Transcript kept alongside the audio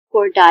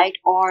poor diet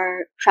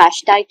or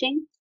crash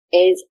dieting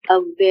is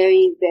a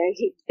very,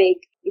 very big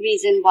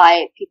reason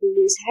why people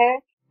lose hair.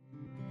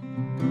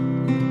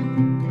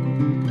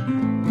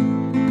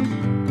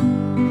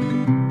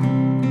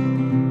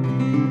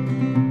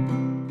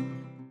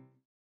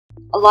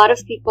 A lot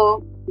of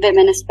people,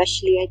 women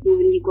especially, I think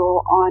when you go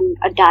on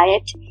a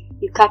diet,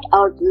 you cut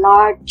out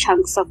large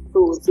chunks of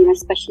foods,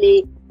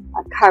 especially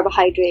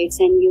carbohydrates,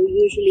 and you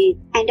usually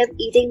end up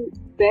eating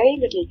very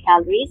little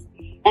calories.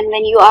 And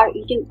when you are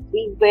eating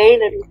very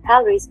little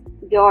calories,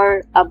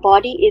 your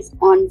body is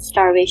on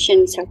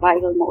starvation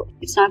survival mode.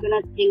 It's not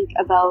going to think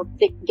about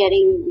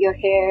getting your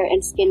hair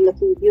and skin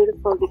looking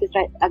beautiful, because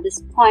right at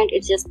this point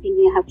it's just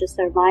thinking, I have to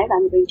survive,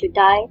 I'm going to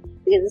die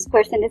because this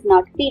person is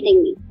not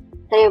feeding me.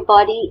 So your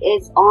body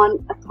is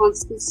on a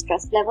constant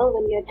stress level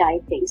when you're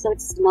dieting. So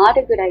it's not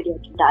a good idea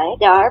to diet.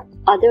 There are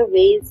other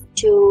ways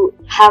to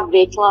have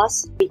weight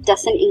loss. It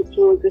doesn't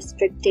include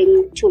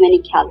restricting too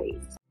many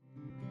calories.